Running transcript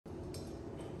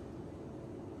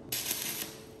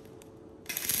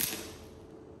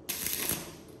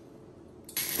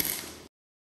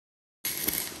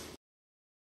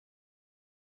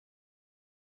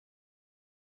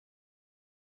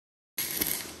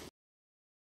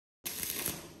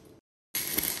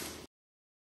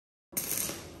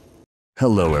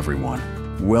Hello everyone,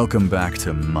 welcome back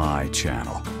to my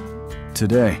channel.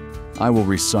 Today, I will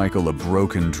recycle a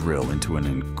broken drill into an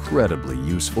incredibly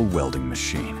useful welding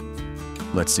machine.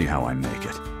 Let's see how I make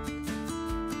it.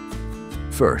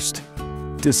 First,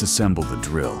 disassemble the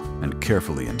drill and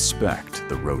carefully inspect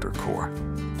the rotor core.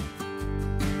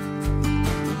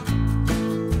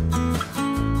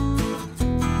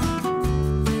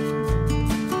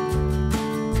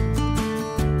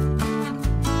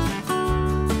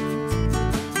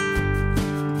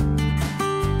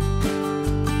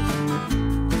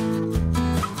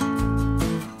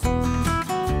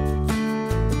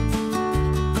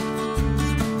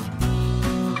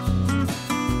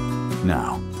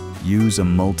 Now, use a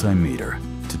multimeter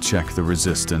to check the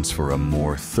resistance for a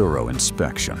more thorough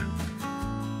inspection.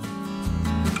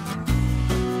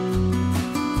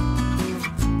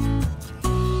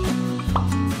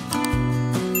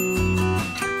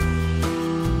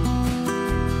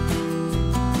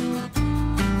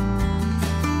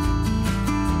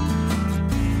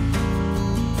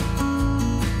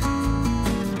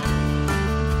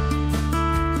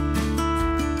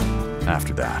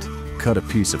 After that, cut a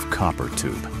piece of copper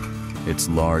tube. Its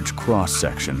large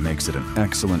cross-section makes it an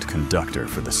excellent conductor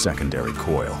for the secondary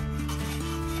coil.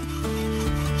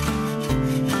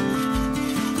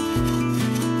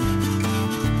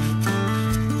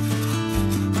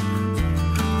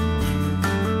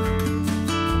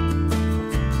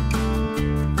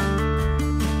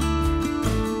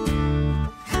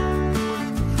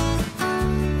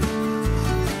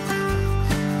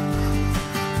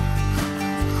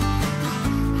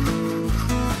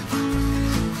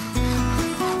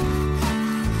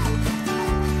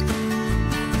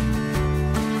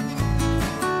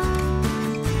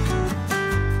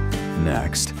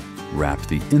 Next, wrap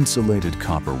the insulated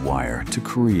copper wire to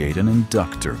create an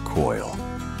inductor coil.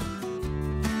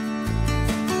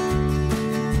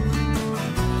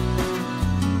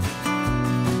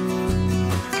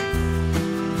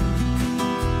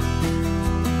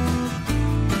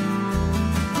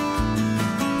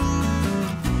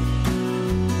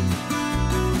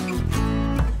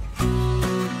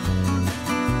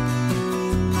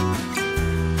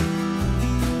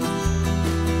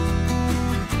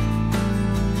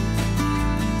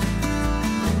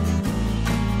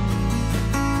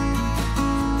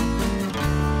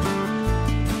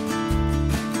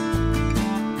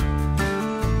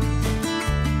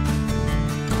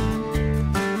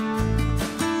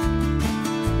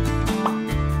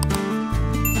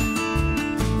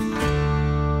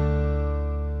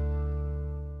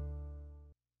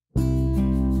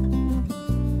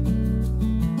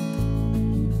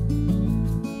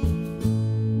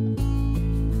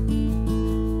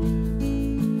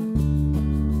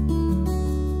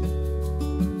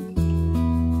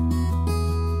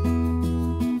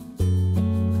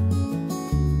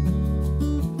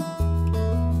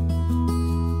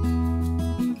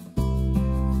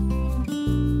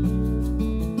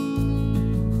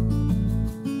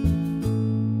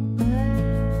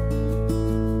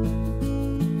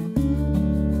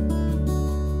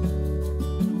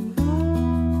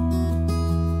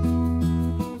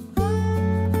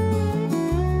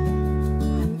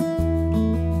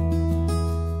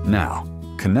 Now,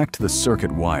 connect the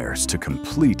circuit wires to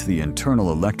complete the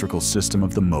internal electrical system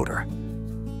of the motor.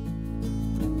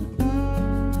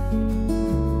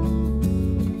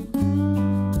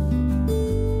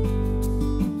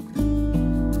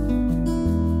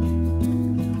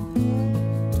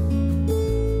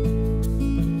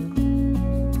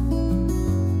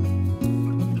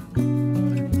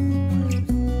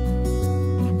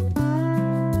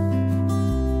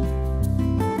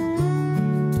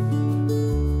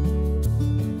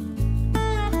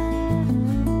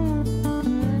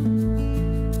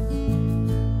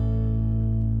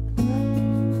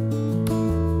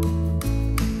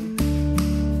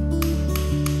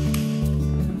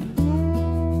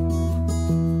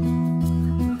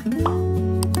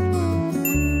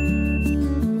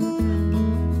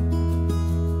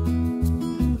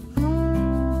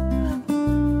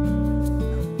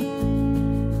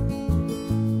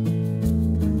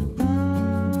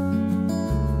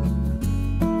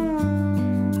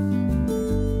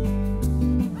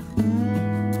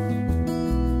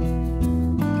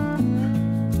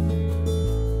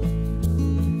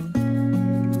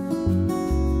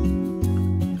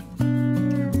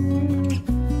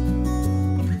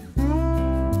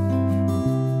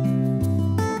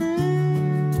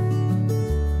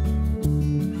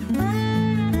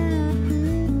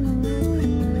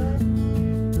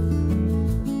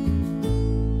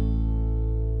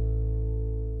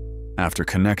 After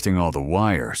connecting all the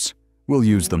wires, We'll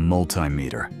use the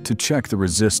multimeter to check the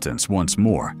resistance once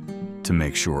more to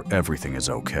make sure everything is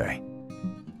okay.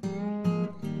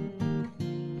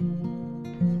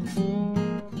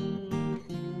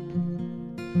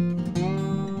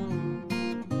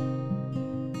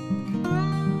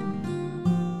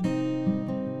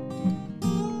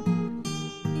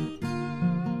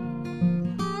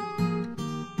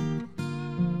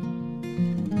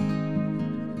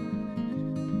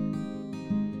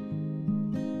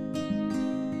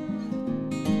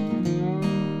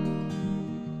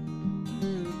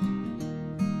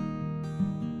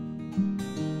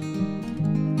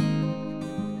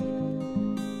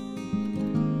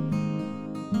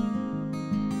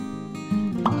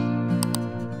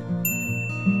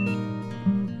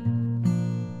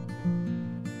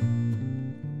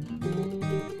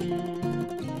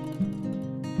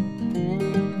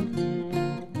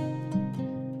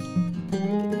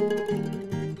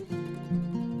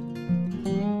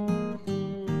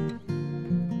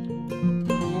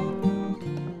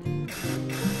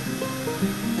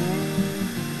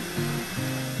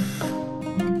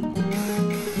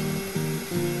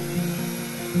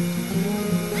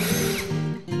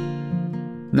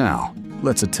 Now,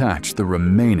 let's attach the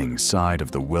remaining side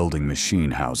of the welding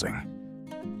machine housing.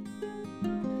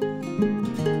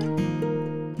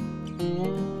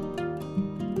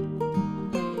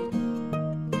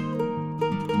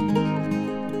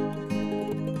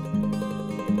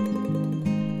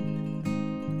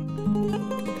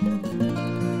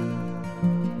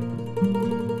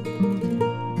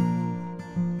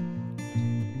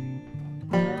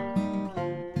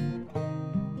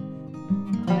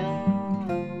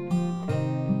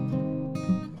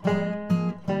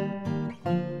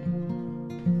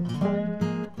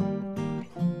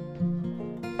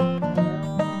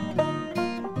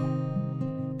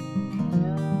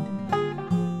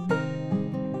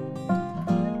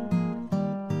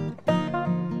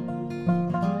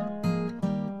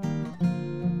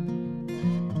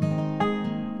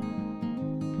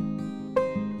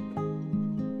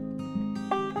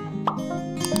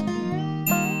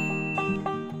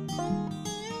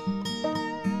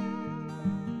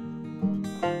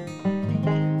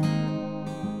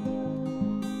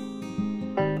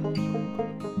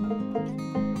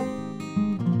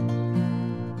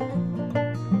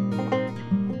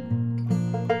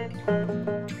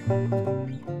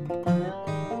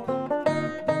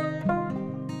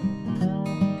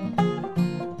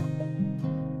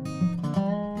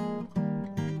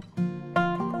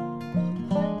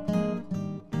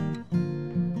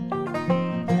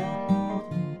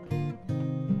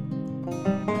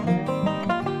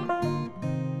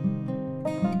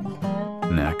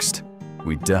 Next,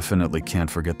 we definitely can't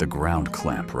forget the ground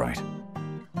clamp, right?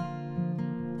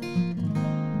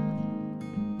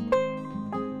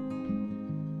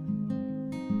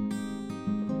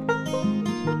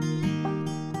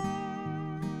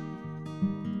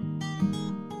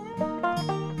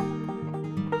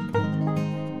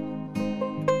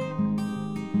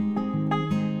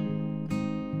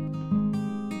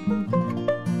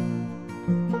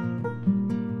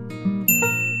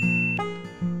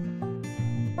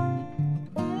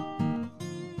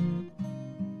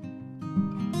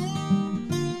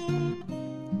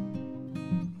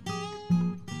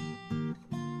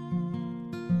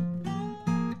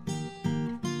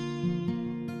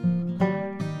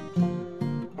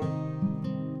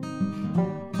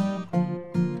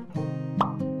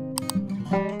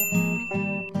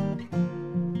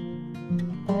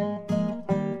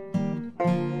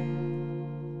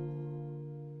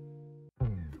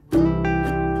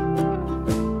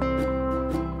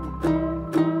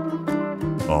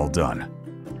 All done.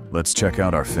 Let's check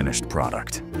out our finished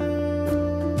product.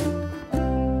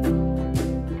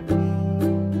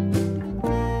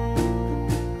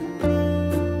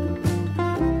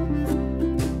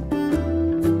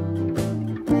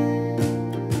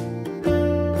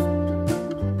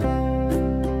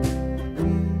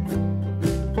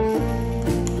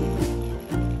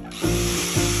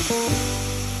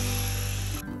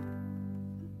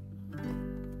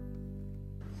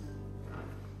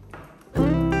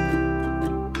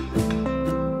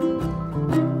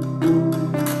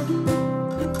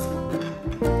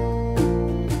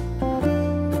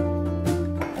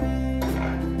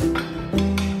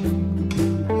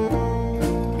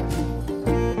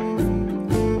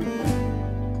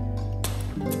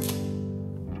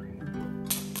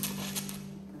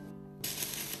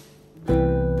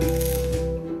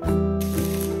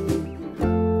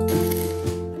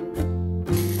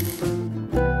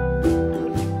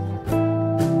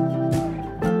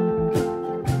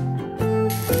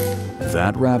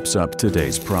 that wraps up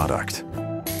today's product.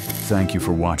 Thank you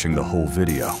for watching the whole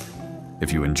video.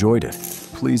 If you enjoyed it,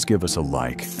 please give us a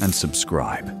like and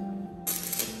subscribe.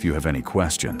 If you have any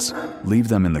questions, leave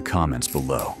them in the comments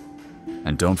below.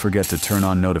 And don't forget to turn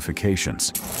on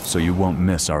notifications so you won't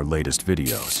miss our latest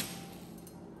videos.